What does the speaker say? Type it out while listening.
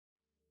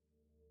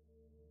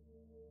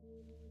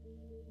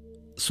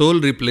soul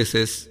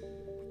replaces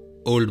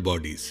old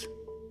bodies.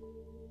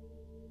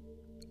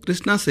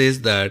 Krishna says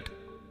that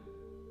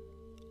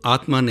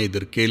Atma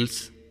neither kills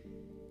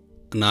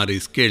nor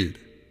is killed,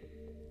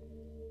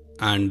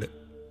 and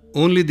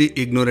only the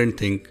ignorant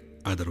think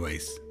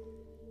otherwise.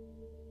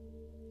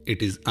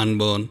 It is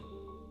unborn,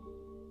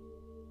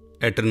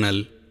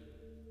 eternal,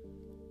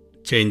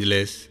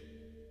 changeless,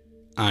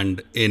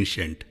 and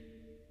ancient.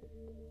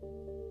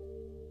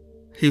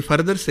 He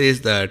further says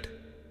that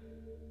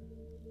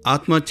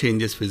Atma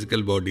changes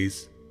physical bodies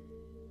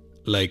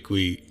like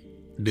we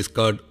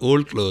discard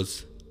old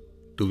clothes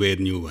to wear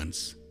new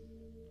ones.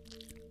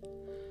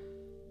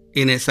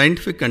 In a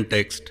scientific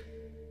context,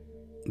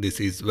 this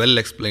is well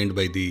explained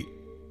by the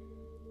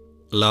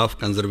law of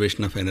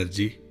conservation of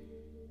energy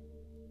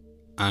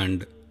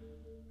and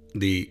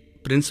the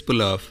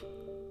principle of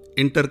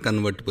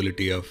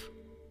interconvertibility of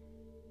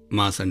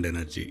mass and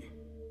energy.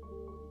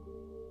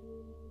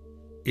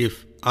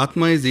 If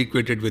Atma is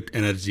equated with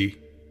energy,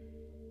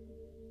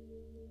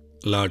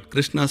 Lord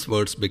Krishna's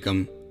words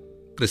become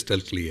crystal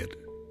clear.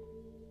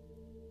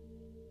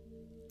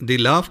 The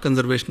law of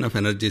conservation of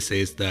energy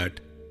says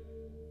that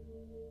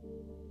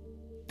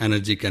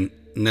energy can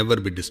never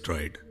be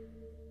destroyed,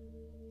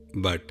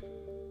 but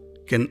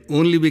can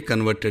only be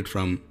converted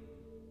from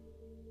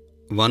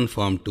one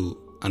form to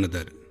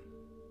another.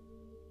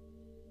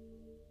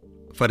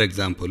 For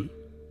example,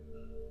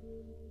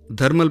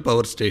 thermal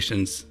power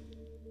stations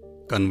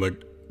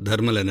convert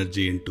thermal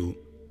energy into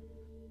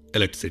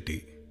electricity.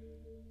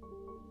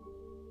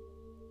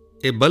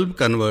 A bulb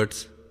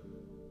converts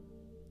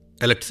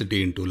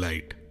electricity into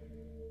light.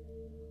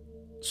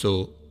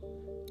 So,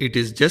 it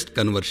is just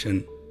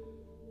conversion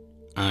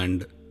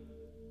and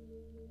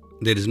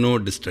there is no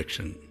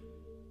destruction.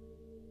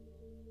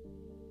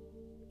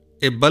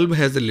 A bulb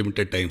has a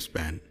limited time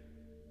span.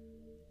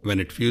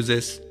 When it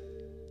fuses,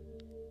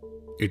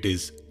 it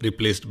is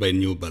replaced by a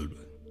new bulb.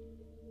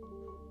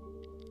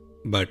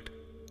 But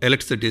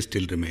electricity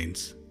still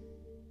remains.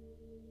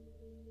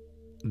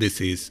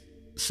 This is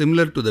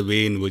similar to the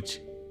way in which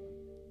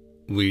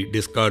we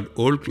discard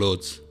old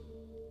clothes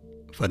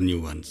for new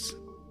ones.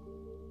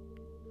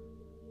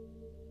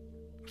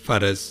 For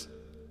us,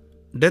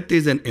 death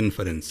is an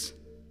inference,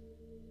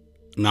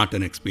 not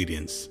an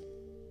experience.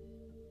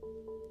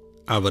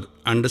 Our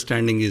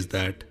understanding is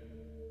that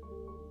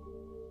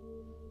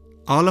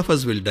all of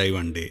us will die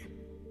one day,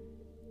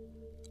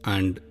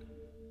 and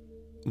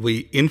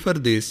we infer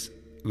this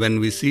when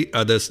we see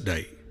others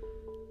die.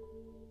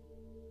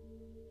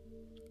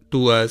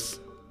 To us,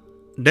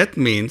 death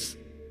means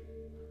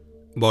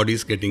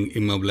bodies getting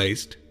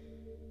immobilized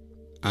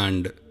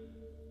and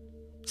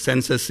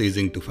senses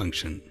ceasing to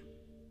function.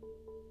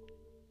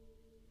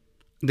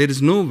 There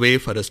is no way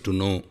for us to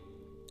know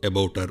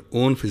about our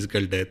own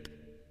physical death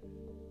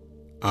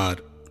or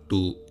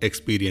to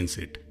experience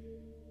it,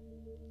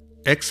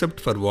 except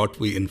for what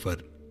we infer,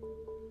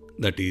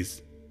 that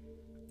is,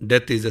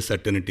 death is a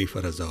certainty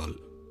for us all.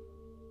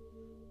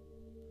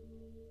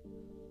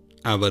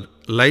 Our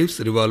lives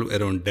revolve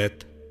around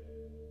death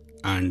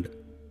and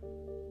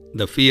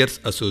the fears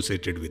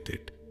associated with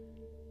it.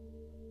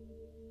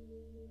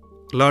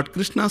 Lord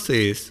Krishna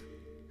says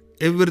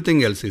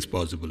everything else is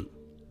possible,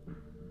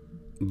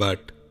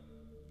 but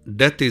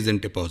death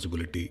isn't a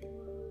possibility.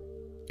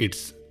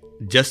 It's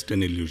just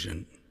an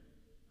illusion.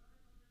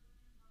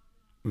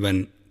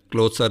 When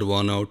clothes are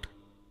worn out,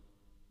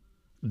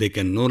 they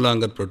can no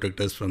longer protect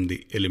us from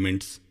the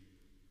elements.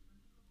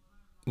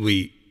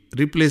 We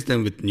replace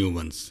them with new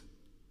ones.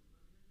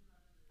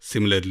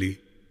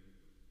 Similarly,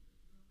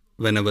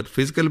 when our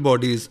physical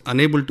body is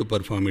unable to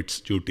perform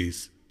its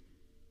duties,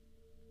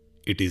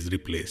 it is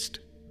replaced.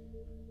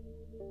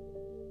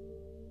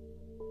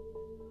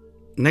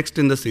 Next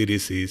in the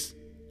series is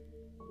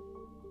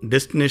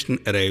Destination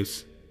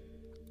Arrives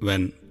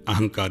when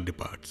Ahankar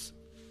departs.